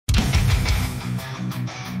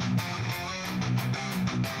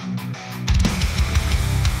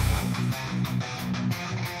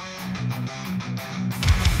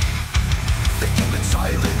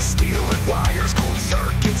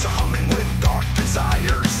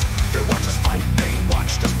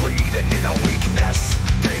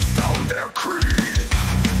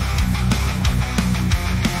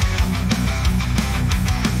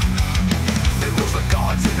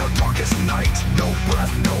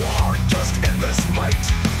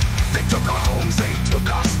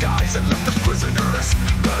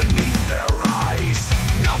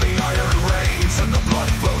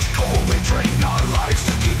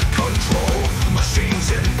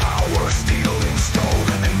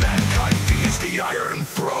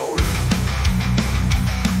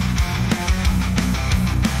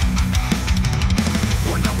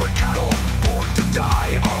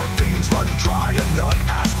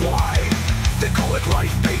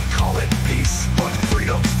call it peace, but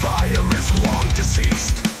freedom's fire is long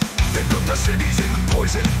deceased. They put the cities in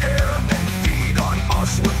poison air and feed on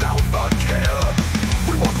us without a care.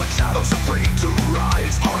 We walk like shadows afraid to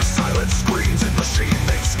rise, our silence screams in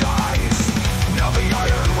machine-made skies. Now the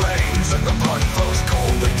iron reigns and the blood flows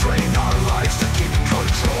cold. They drain our lives to keep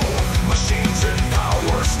control. Machines in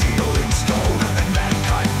power, steel in stone, and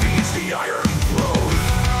mankind feeds the iron throne.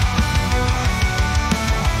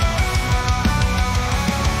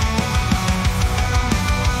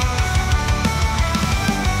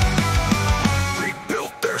 They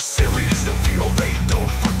built their cities to feel they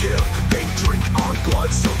don't forgive. They drink our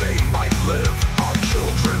blood so they might live. Our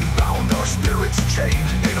children bound, our spirits chained,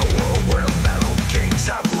 in a world where metal kings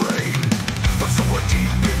have reigned. But somewhere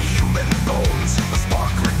deep in human bones, a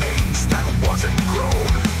spark remains that wasn't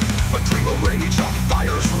grown. A dream of rage, a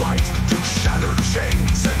fire's light, to shatter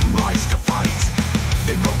chains and rise to fight.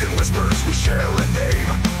 In broken whispers we share a name,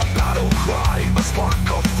 a battle cry, a spark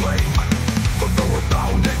of flame. But though we're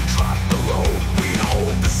bound and trapped below, we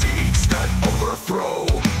hold the seeds that overthrow.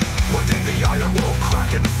 One day the iron will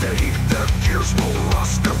crack and fade, their gears will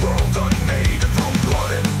rust, their world unmade. From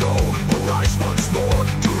blood and bone will rise once more,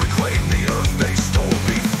 to reclaim the earth they stole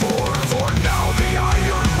before. For now the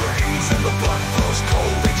iron reigns and the blood flows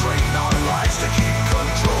cold. They drain our lives to keep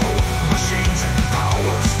control. Machines and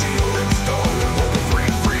power, steel and stone, will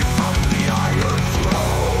break free from the iron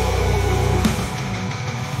throne.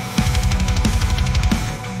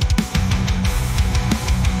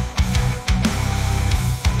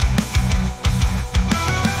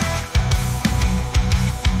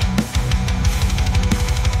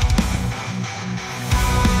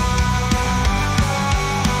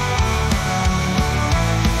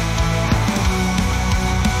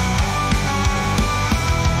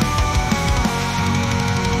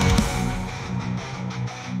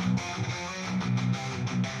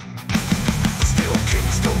 Still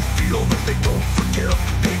kings don't feel that they don't forgive.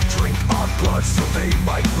 They drink our blood so they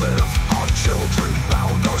might live. Our children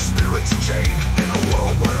bound, our spirits chained, in a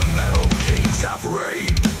world where metal kings have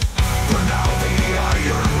reigned.